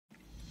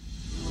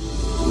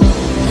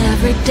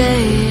Every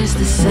day is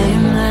the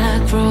same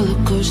like roller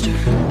coaster.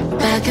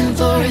 Back and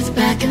forth,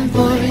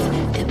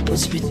 it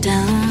puts me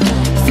down.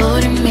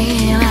 Floating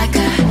me like I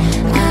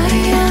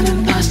am an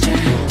imposter.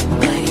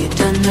 But you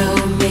don't know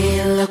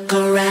me, look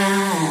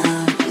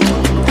around.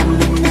 I'm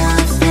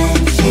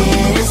nothing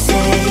here to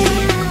say.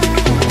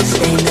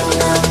 Stay no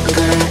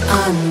longer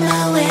on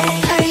my way.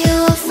 Are you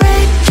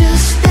afraid to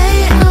stay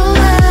a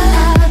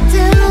while?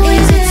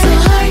 Is it so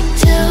hard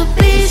to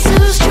be so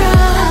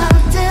strong?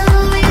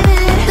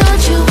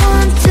 Don't you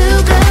want to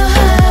go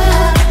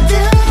home?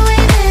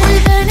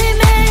 With any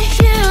man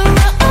hero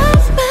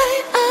of my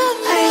own?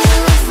 Are you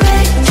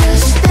afraid to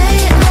stay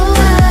a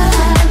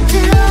while?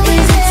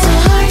 Is it so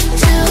hard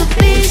to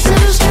be so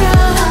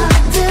strong?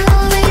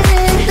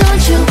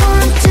 Don't you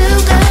want to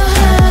go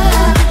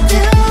home?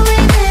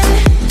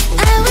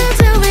 I will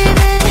do with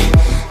it.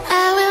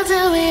 I will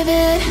do with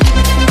it.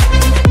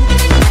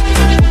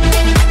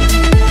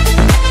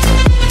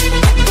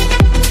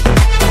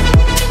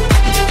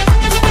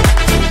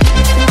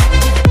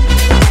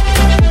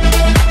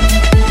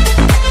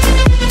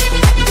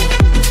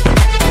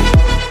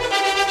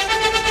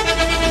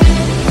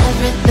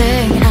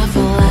 Everything I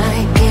feel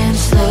like in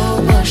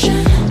slow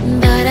motion,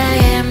 but I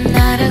am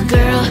not a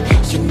girl,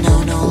 you know,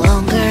 no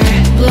longer.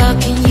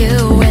 Blocking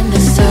you in the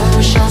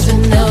socials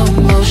with no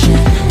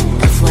emotion.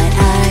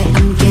 FYI,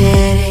 I'm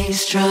getting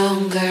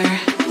stronger.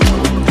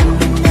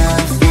 I'm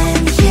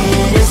nothing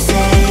here to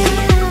say.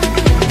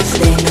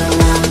 Stay no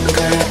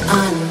longer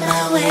on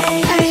my way.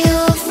 Are you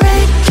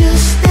afraid to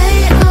stay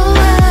a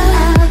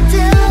while?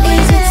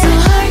 Is it so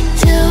hard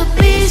to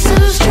be so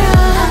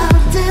strong?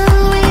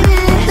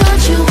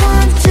 Don't you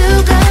want to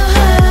go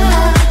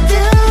home?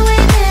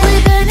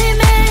 With any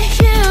man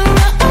hero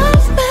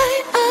of my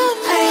own?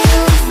 Are you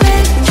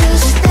afraid to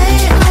stay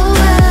a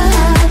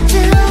while?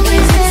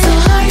 Is it so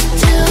hard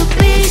to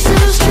be so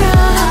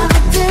strong?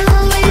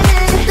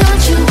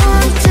 Don't you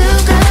want to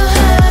go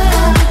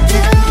home?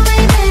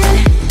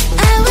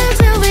 I will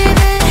do with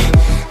it.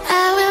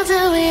 I will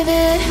do with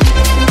it.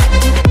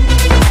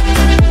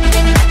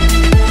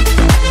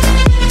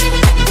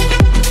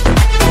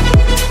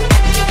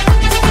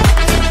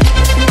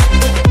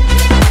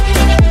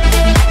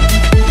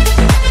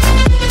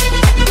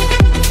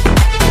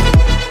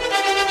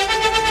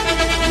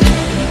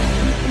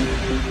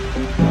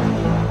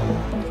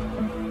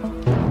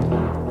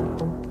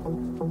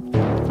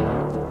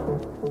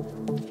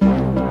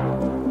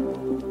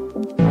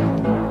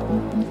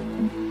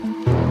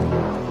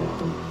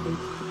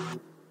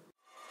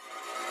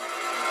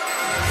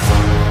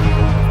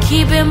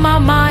 Keeping my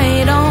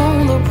mind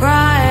on the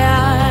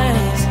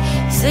prize,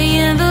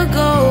 seeing the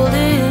gold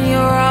in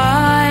your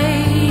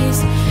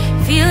eyes,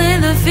 feeling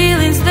the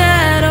feelings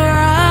that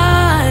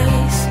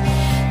arise.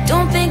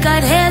 Don't think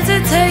I'd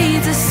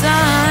hesitate to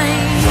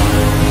sign.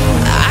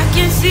 I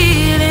can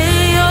see it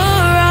in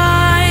your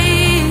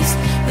eyes,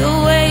 the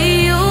way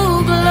you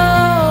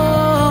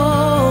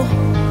glow.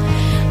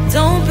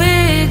 Don't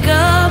pick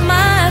up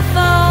my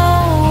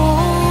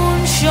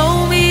phone,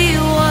 show me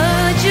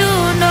what you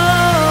know.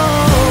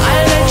 I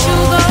let you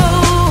go,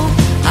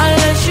 I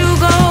let you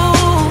go.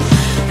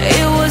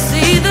 It was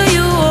either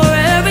you or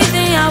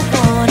everything I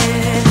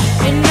wanted,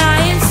 and I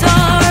ain't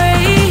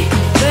sorry,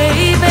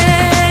 baby.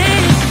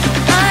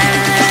 I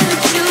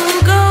let you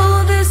go.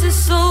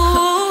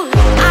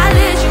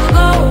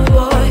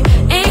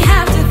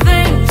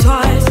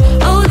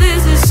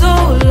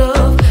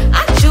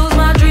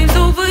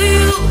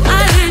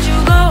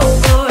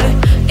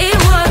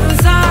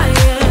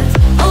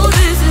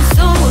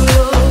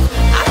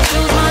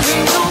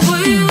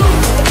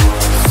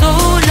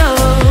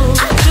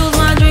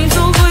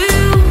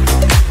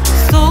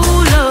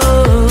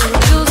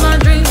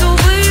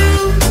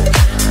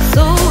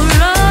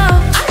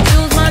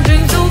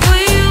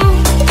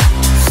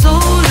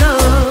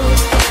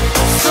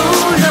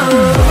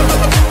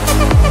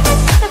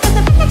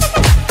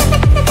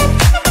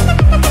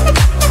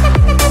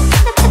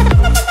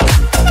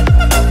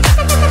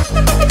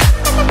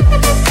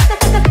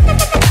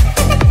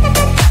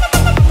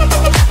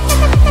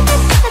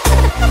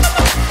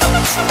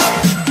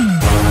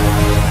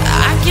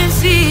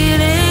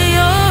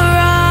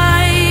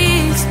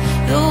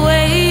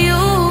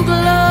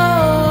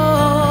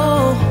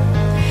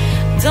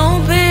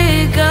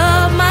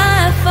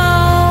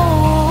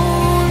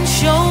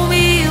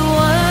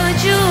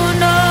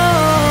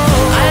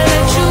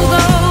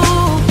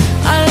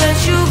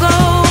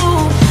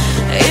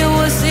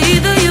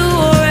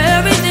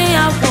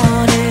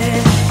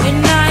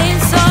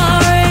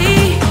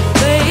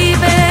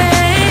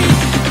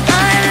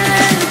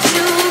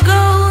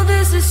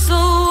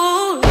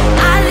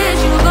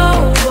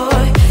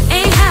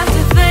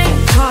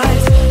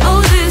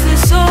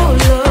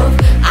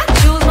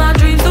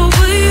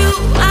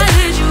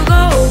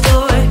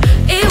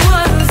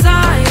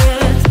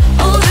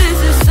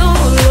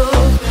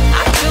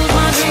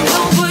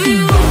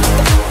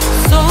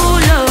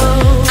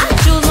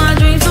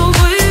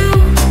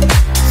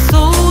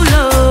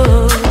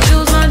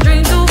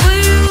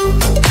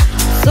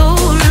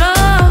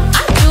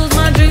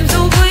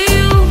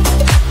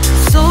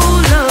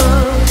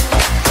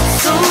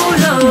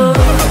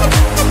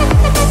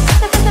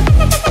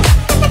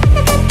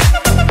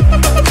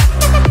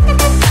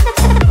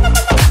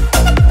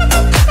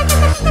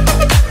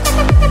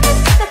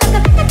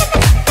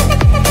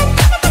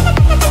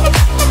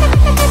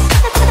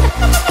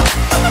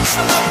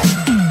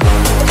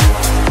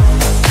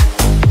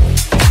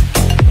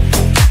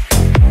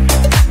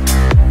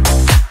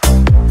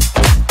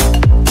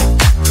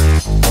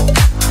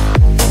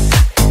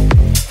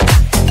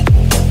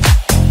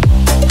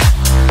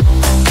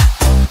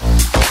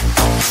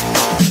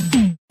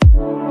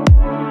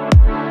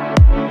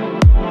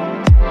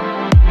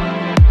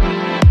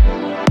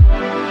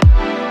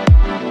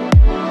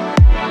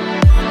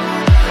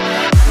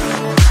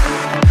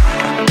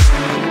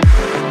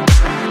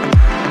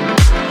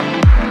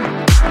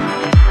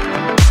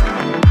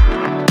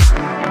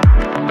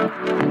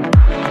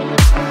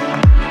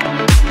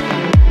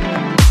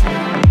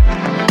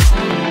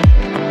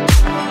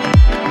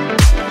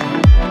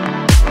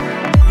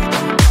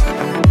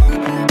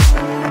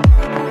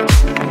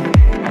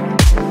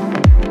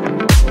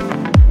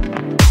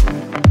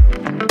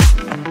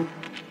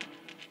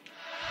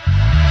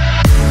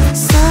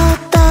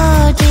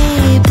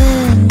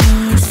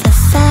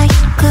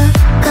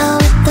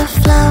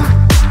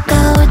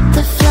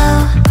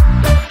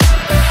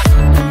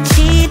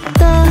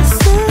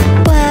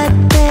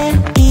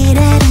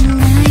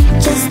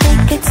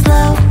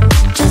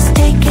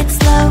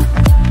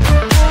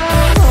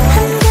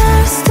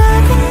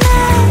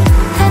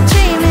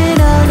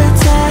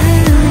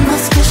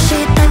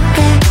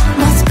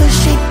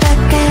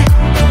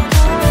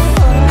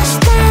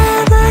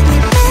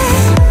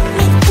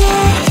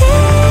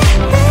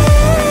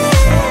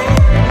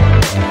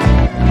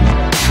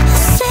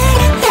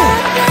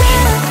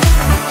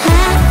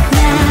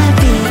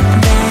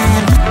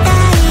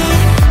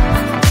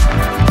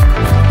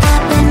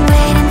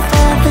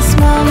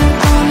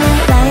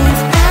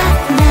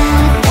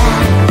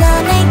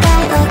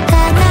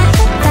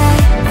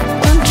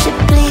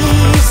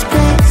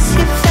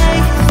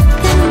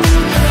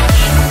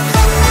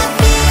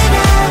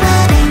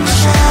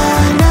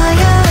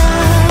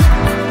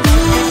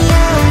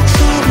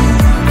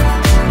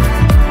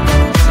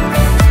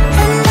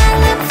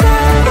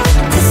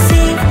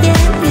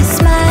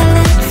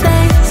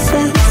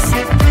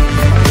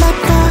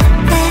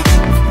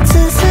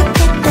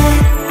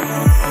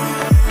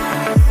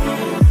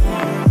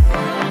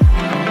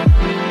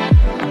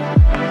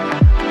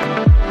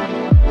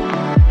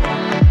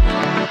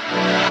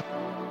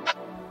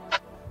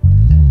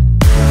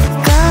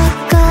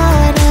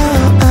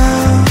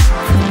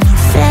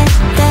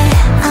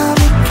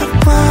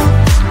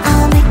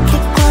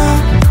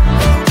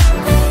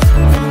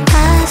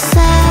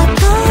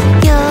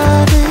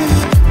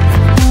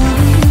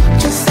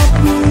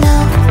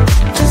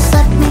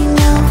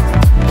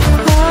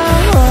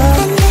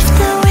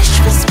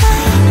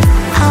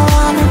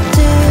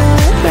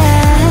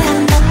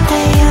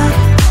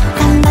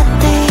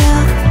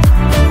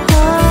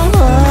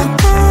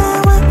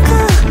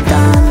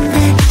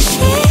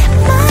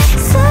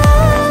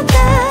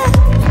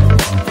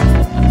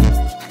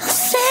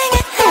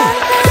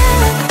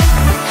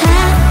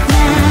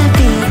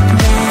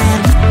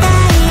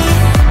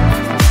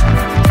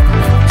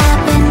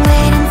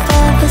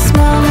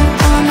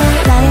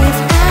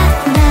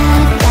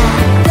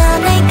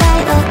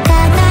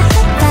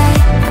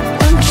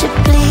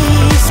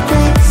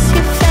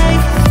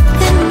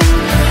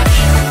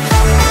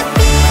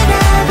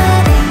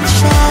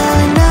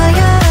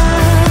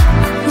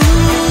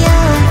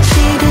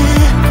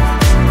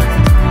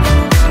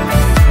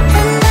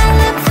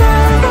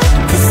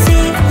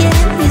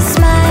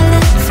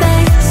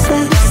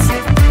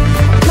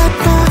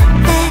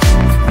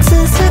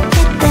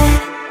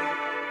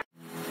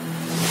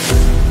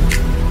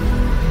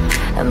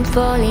 I'm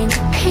falling to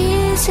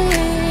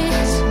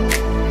pieces.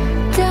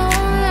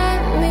 Don't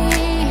let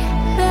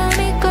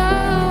me go.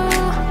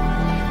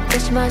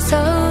 Touch my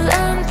soul,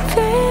 I'm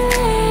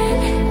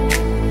feeling.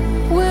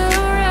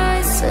 We'll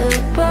rise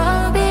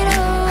above it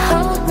all.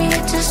 Hold me,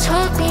 just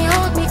hold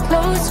me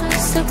close.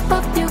 Step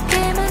up, you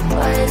came and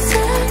rise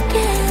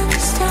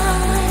against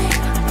time.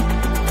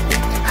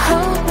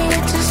 Hold me,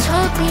 just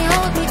hold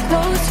me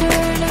closer.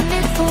 No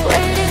need for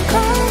waiting,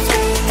 call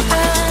me.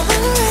 I'm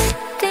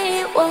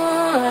already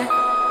one.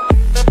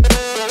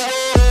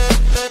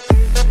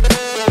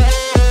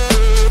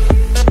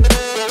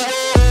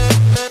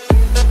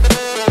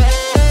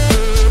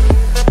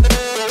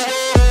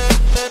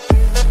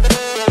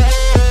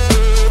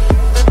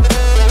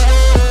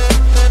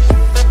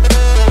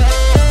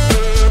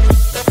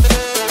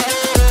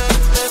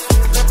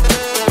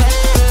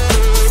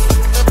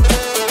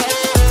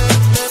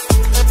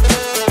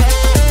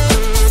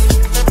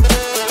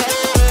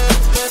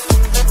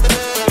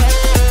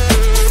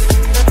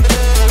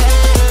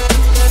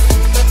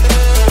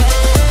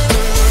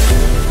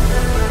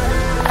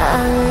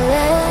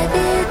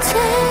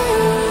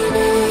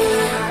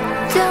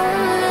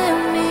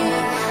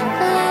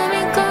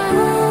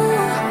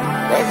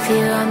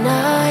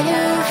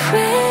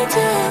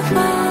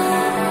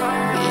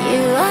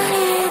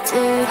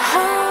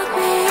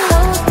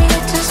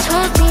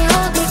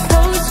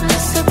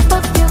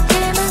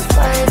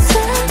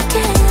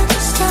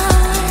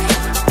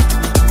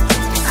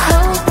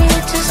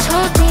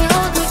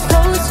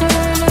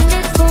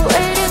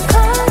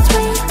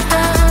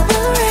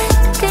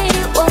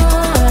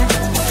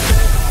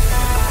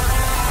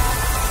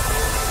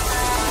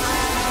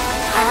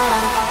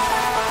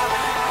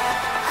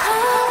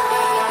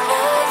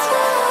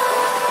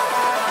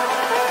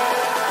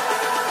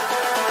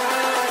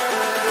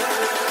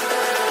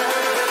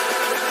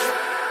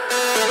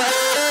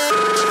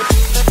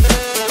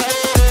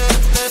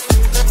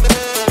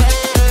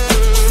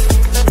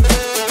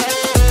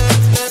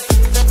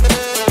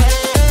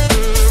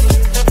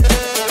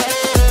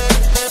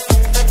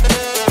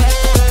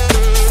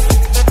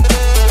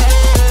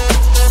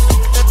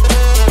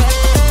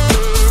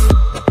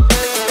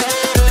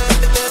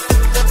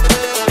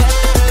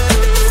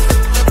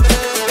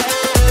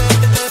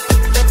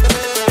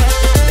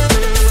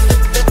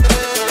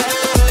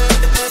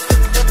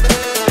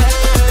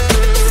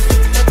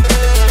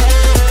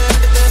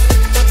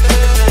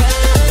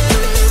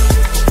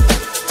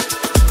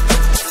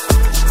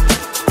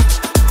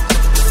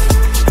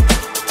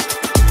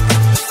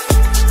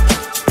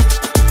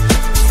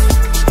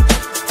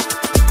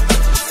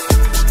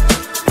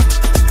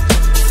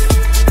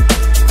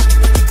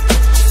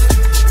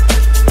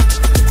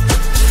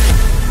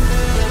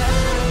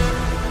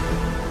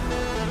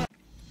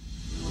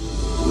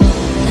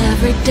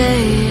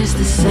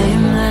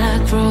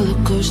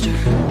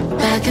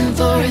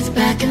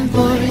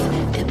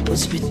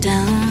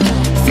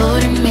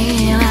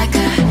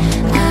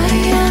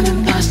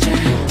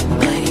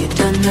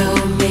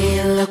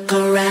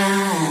 Away.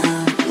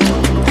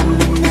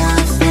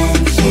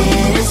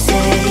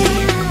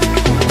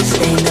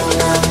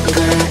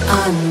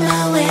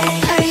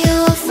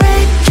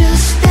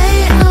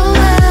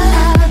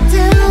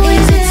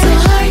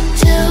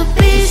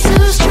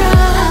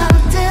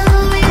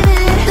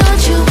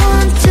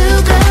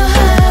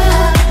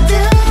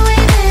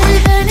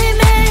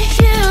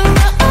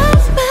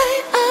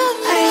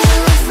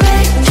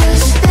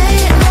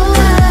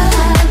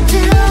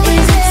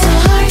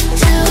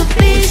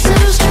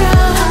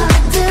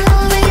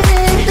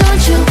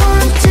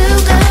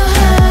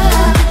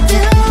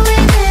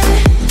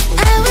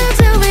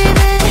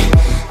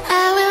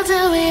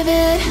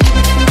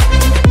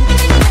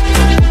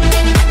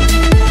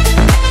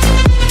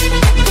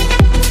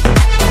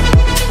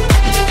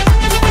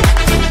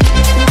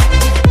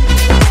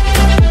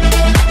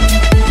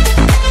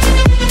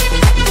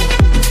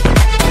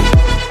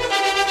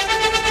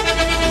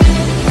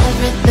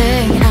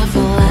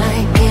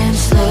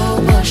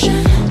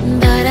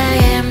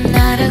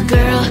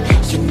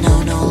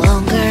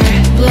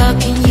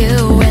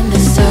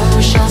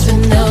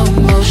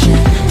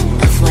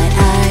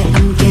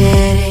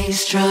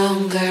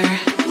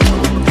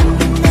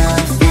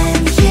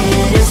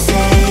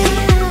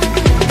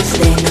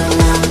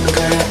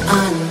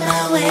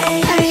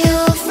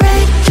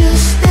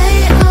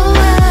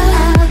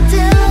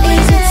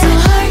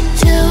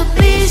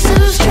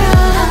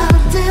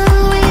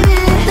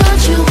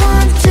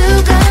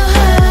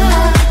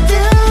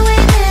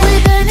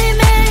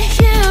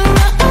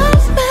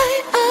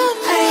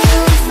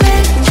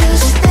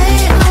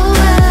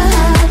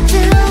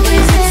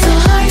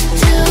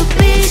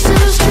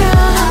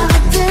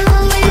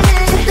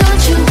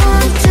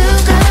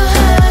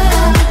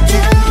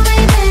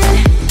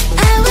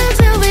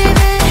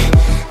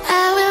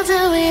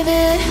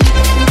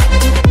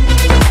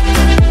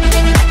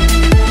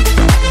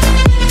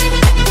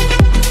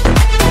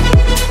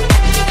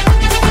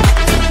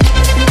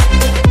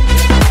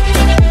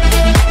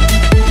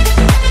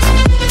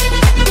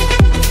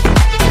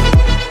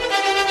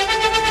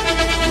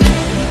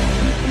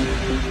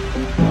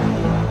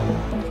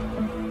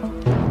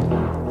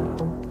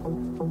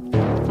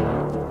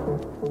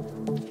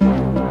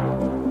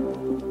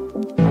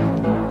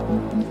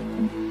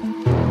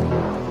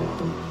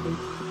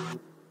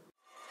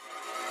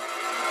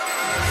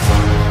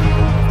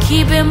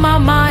 keeping my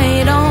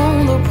mind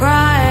on the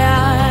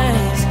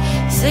prize,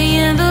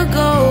 seeing the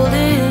goal